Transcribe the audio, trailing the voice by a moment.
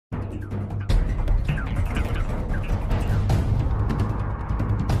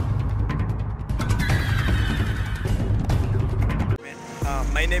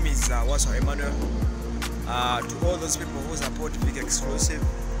My name is Wasswa Emmanuel. To all those people who support Big Exclusive,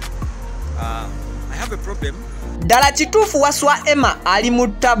 I have a problem. Dala kituufu Wasswa Emma ali mu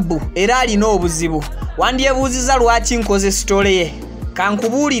tabbu era alina obuzibu. Wandyebuuziza lwaki nkoze story ye.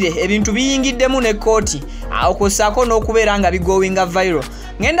 Kankubuulire ebintu biyingiddemu ne kooti okosako n'okubeera nga bigowinga viral.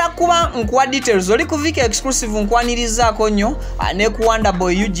 Ngenda kuba nkuwa details oli ku Big Exclusive nkwanirizaako nnyo ne ku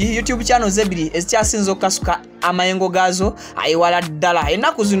Wonderboy UG YouTube channels ebiri ezikyasinza okukasuka amayengo gaazo ayiwala ddala.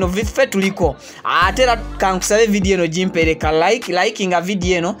 Ennaku zino ffe tuliko ate era kankusabe video eno gimpereka likinga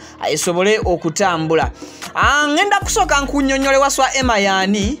video eno ayisobole okutambula. Ngenda kusooka nkunnyonnyole Wasswa Emma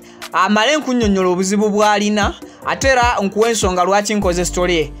yaani amale nkunnyonnyola obuzibu bw'alina ate era nkuwa ensonga lwaki nkoze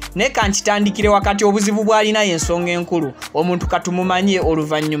story ye ne kankitandikire wakati obuzibu bw'alina y'ensonga enkulu omuntu katumumanye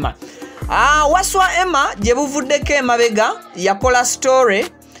oluvannyuma. Wasswa Emma gye buvuddeko emabega yakola story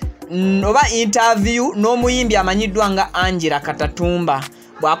oba interview n'omuyimbi amanyiddwa nga Angella Katatumba.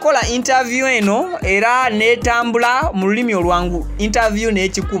 Bwakola interview eno era netambula mu lulimi olwangu interview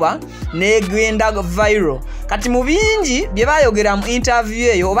n'ekikuba negenda viral. Kati mu bingi bye bayogera mu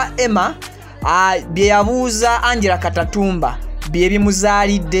interview eyo oba Emma bye yabuuza Angella Katatumba bye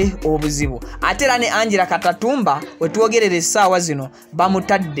bimuzaalidde obuzibu. Ate era ne Angella Katatumba wetwogerera essaawa zino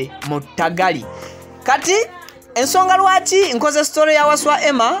bamutadde mu ttagali. Kati ensonga lwaki nkoze story ya Wasswa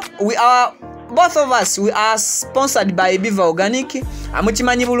Emma, both of us we are sponsored by Biibi Organic.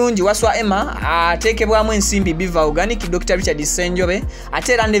 Mukimanyi bulungi Wasswa Emma ateekebwamu ensimbi Biibi Organic Dr. Richard Senjobe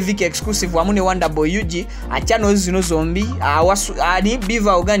ate era ne Big Exclusive wamu ne Wonderboy UG channel zino zombi ani Biibi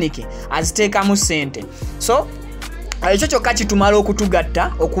Organic aziteekamu ssente. So ekyo kyokka kitumala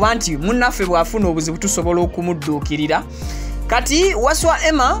okutugatta okuba nti munnaffe bw'afuna obuzibu tusobola okumudduukirira. Kati Wasswa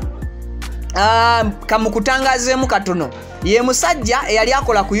Emma kamukutangazeemu katono ye musajja eyali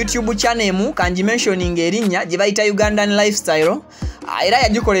akola ku YouTube channel emu kanji mentioning erinnya gye bayita Ugandan Lifestyle era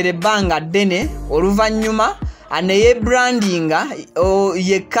yagikolera ebbanga ddene oluvannyuma ne brandinga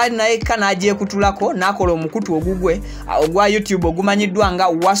yekka n'agyekutulako n'akola omukutu ogugwe ogwa YouTube ogumanyiddwa nga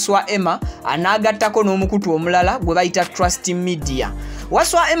Wasswa Emma n'agattako n'omukutu omulala gwe bayita Trust Media.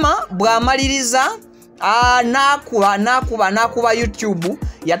 Wasswa Emma bw'amaliriza nakuba YouTube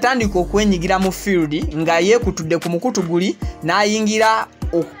yatandika okwenyigira mu field nga yeekutudde ku mukutu guli n'ayingira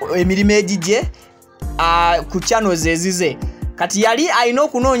emirimu egije ku channels ezize. Kati yali alina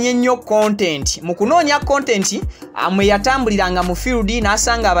okunoonya ennyo content. Mu kunoonya content mwe yatambuliranga mu field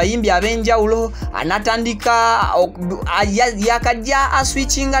n'asanga abayimbi ab'enjawulo anatandika yakajja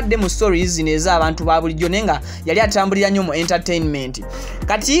aswitchinga dde mu stories zino ez'abantu ba bulijjo nenga yali atambulira nnyo mu entertainment.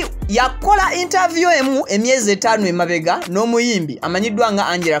 Kati yakola interview emu emyezi 5 emabega n'omuyimbi amanyiddwa nga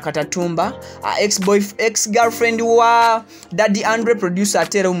Angella Katatumba ex-girlfriend wa Daddy Andre producer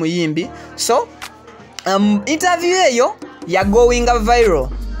ate era omuyimbi. So interview eyo ya going viral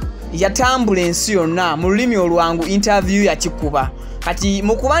yatambula ensi yonna mu lulimi olwangu interview yakikuba. Kati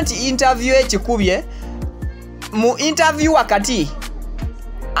mukuba nti interview ekikubye mu interview wakati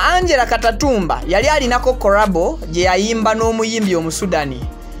Angella Katatumba yali alinako korabo gye yayimba n'omuyimbi Omusudani.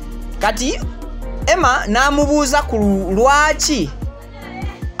 Kati Emma n'amubuuza ku lwaki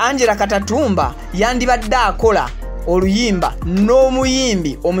Angella Katatumba yandibadde akola oluyimba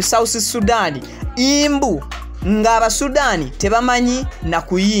n'omuyimbi Omusouth Sudan imbu nga Abasudani tebamanyi na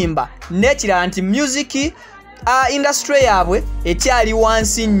kuyimba nekirala nti music industry yaabwe ekyali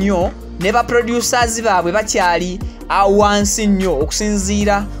wansi nnyo ne ba producers baabwe bakyali wansi nnyo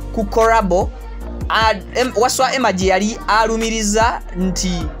okusinziira ku korabo. Wasswa Emma gye yali alumiriza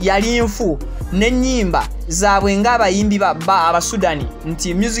nti yali nfu n'ennyimba zaabwe ng'abayimbi Abasudani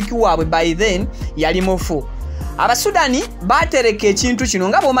nti music waabwe by then yali mufu. Abasudani batereka ekintu kino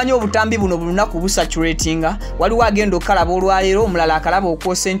nga bw'omanyi obutambi buno bulunaku busaturatinga. Waliwo agenda okalaba olwaleero omulala akalaba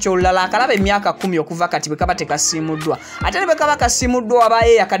okwosa enkya olulala akalaba emyaka 10 okuva kati bwe kaba tekasiimuddwa ate ne bwe kaba kasiimuddwa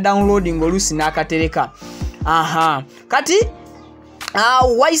wabaye yakadawunloading oluusi n'akatereka. Kati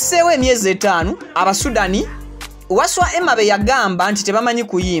wayiseewo emyezi 5 Abasudani Wasswa Emma be yagamba nti tebamanyi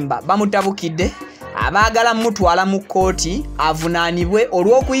kuyimba bamutabukidde abaagala mutwala mu kooti avunaanibwe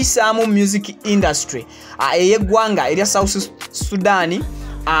olw'okuyisaamu music industry ey'eggwanga erya South Sudan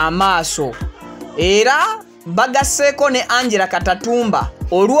amaaso. Era bagasseeko ne Angella Katatumba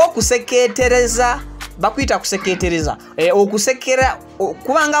olw'okusekeetereza bakuyita kusekeetereza okusekera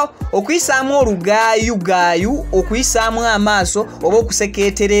kubanga okuyisaamu olugaayugaayu okuyisaamu amaaso oba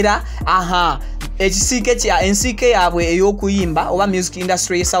okusekeeterera ekisiike kya ensiike yaabwe ey'okuyimba oba music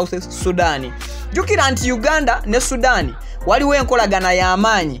industry ya South Sudan. Jukira nti Uganda ne Sudan waliwo enkolagana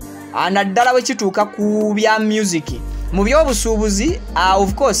y'amaanyi naddala bwe kituuka ku bya music. mu byobusuubuzi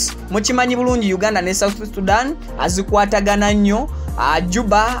of course mukimanyi bulungi Uganda ne South Sudan azikwatagana nnyo.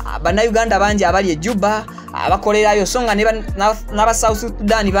 Juba bannayuganda bangi abali e Juba abakolerayo so nga n'aba South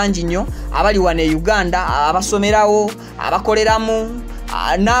Sudan bangi nnyo abali wane Uganda abasomerawo abakoleramu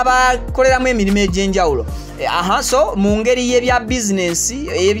n'abakoleramu emirimu egy'enjawulo. So mu ngeri y'ebya bizinensi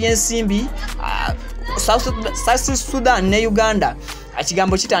ey'ebyensimbi South Sudan ne Uganda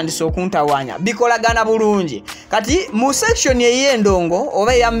ekigambo kitandise okuntawaanya bikolagana bulungi. Kati mu section ey'endongo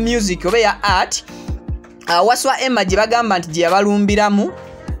oba ya music oba ya art Wasswa Emma gye bagamba nti gye yabalumbiramu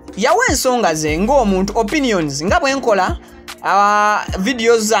yawa ensonga ze ng'omuntu opinions nga bwe nkola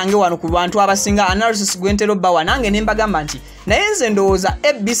videos zange wano ku bantu abasinga analysis gwentero bawa nange ne mbagamba nti naye nze ndowooza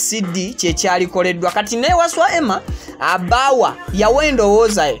ABCD kye kyalikoleddwa. Kati ne Wasswa Emma abawa yawa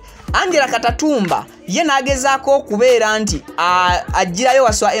endowooza ye. Angella Katatumba ye nagezaako okubeera nti agirayo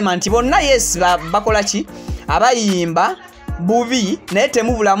Wasswa Emma nti bonna yes bakola ki abayimba bubi naye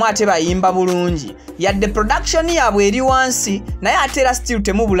temubulamu ate bayimba bulungi yadde production yaabwe eri wansi naye ate era still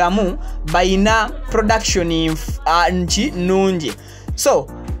temubulamu bayina production nki nungi. So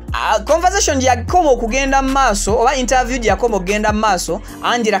conversation gyakoma okugenda mu maaso oba interview gyakoma okugenda mu maaso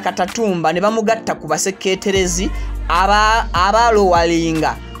Angella Katatumba ne bamugatta ku baseketerezi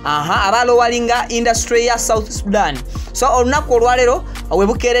abalowalinga abalowalinga industry ya South Sudan. So olunaku olwalero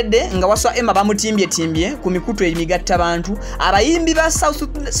webukeredde nga Wasswa Emma bamutimbye ku mikutu emigatta bantu abayimbi ba South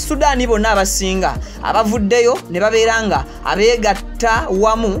Sudan bonna abasinga abavuddeyo ne babeeranga abeegatta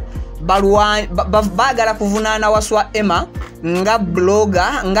wamu baagala kuvunaana Wasswa Emma nga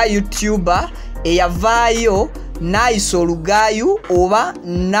blogger nga YouTuber eyavaayo n'ayisa olugaayu oba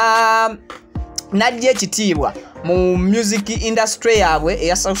najja ekitiibwa mu music industry yaabwe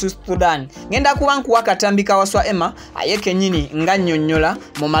eya South Sudan. Ngenda kuba nkuwa katambika Wasswa Emma ayekenyini nga nnyonnyola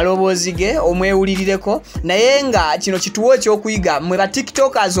mu maloboozi ge omwewulirireko naye nga kino kituwo ekyokuyiga mwe ba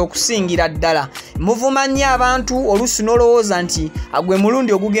tiktokers okusingira ddala. Muvuma nnyo abantu oluusi n'olowooza nti gwe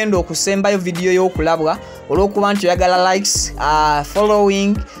mulundi ogugenda okusembayo vidiyo y'okulabwa olw'okuba nti oyagala likes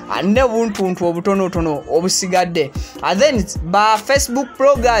following ne buntuntu obutonotono obusigadde. Then ba Facebook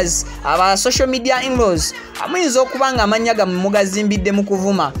bloggers aba social media in-laws amuyinza okuba nga amanya gammwe mugazimbidde mu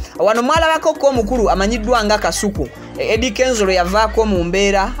kuvuma. Wano mwalabako ko omukulu amanyiddwa nga Kasuku Eddie Kenzolo yavaako mu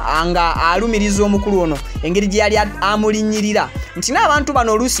mbeera nga alumiriza omukulu ono engeri gye yali amulinnyirira nti n'abantu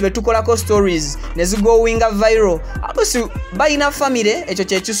bano oluusi betukolako stories ne zigowinga viral oluusi balina famire. Ekyo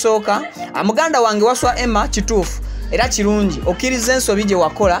kye kisooka. Muganda wange Wasswa Emma kituufu era kirungi okkiriza ensobi gye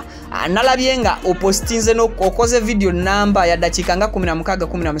wakola. Nalabye nga opostinze okoze video namba ya dakiika nga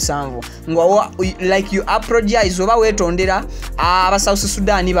 16-17 nga like you apologize oba weetondera aba South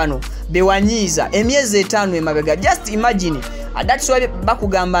Sudan bano bewanyiiza emyezi 5 emabega. Just imagine that's why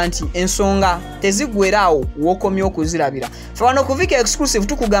bakugamba nti ensonga tezigweraawo wokomye okuzirabira. Fe wano ku Vika exclusive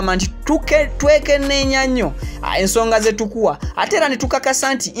tukugamba nti twekenneenya nnyo ensonga ze tukuwa ate era ne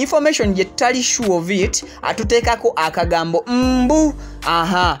tukakasa nti information gye tutali sure of it atuteekako akagambo mbu.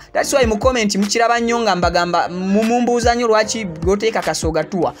 That's why mu comment mukiraba nnyo nga mbagamba mumumbuuza nnyo lwaki goteeka kasooga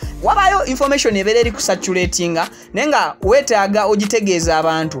tuwa. Wabayo information ebeera eri kusaturatinga naye nga weetaaga ogitegeeza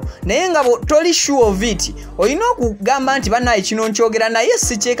abantu naye nga toli sure of it olina okugamba nti bannaye kino nkyogera naye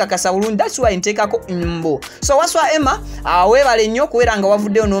si kyekakasa bulungi. That's why nteekako mbu. So Wasswa Emma weebale nnyo okubeera nga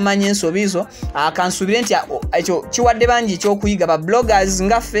wavuddeyo n'omanya ensobi zo. Kansuubire nti ekyo kiwadde bangi ekyokuyiga ba bloggers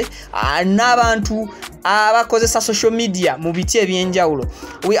ngaffe n'abantu abakozesa social media mu biti ebyenjawulo.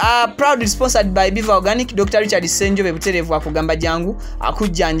 We are proudly sponsored by Biibi Organic. Dr. Richard Senjobe buterevu akugamba jangu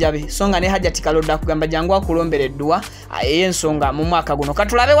akujjanjabe songa ne Hajati Kaloda akugamba jangu akulombereddwa ey'ensonga mu mwaka guno.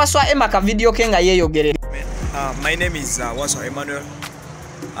 Katulabe Wasswa Emma ka video ke nga yeeyogerera. My name is Wasswa Emmanuel.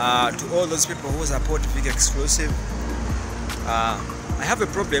 To all those people who support Big Exclusive, I have a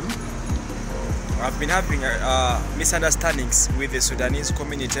problem. I've been having misunderstandings with the Sudanese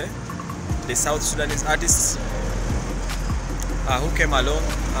community, the South Sudanese artists who came along,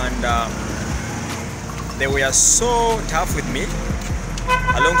 and they were so tough with me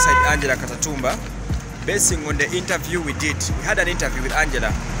alongside Angella Katatumba, basing on the interview we did. We had an interview with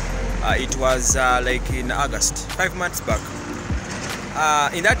Angella. It was like in August, 5 months back.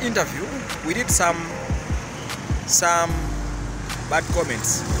 In that interview, we did some bad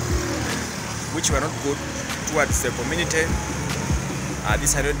comments which were not good towards the community.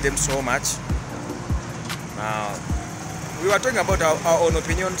 This hurt them so much. We were talking about our own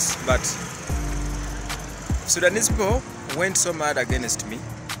opinions, but Sudanese people went so mad against me,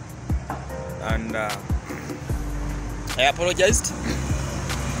 and I apologized.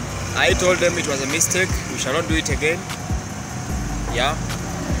 I told them it was a mistake, we shall not do it again. Yeah,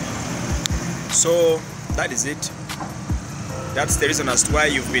 so that is it. That's the reason as to why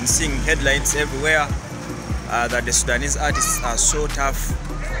you've been seeing headlines everywhere that the Sudanese artists are so tough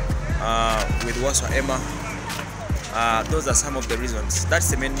with Wasswa Emma. Those are some of the reasons. That's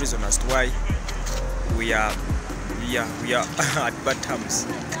the main reason as to why we are at bad terms,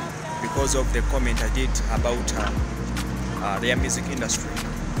 because of the comment I did about their music industry.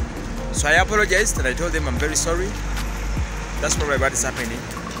 So I apologized and I told them I'm very sorry. That's probably what is happening.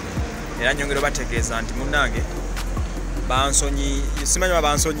 Era nyongero bategeeza nti munnange bansonyi, simanyi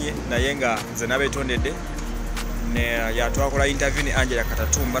bansonyi naye nga nze nabetondedde ne yatwakola interview ne Angella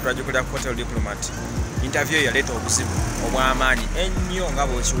Katatumba twagikolera ku Hotel Diplomat. Interview yaleeta obuzibu obw'amaanyi ennyo nga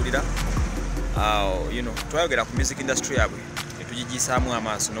bw'okiwulira. Twayogera ku music industry yabwe netugigiyisaamu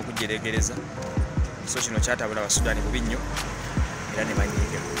amaaso n'okugyeregereza. So kino kyatabula Abasudaani bubi nnyo era ne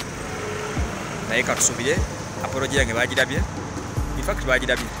banyiiga. Naye katusubire apology yange bagirabye. In fact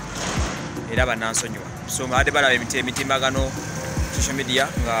bagirabye era banansonyiwa. So baadde balaba emitimbagano social media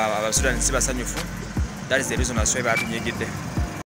nga Abasudaani si basanyufu. That is the reason as to why batunyigidde.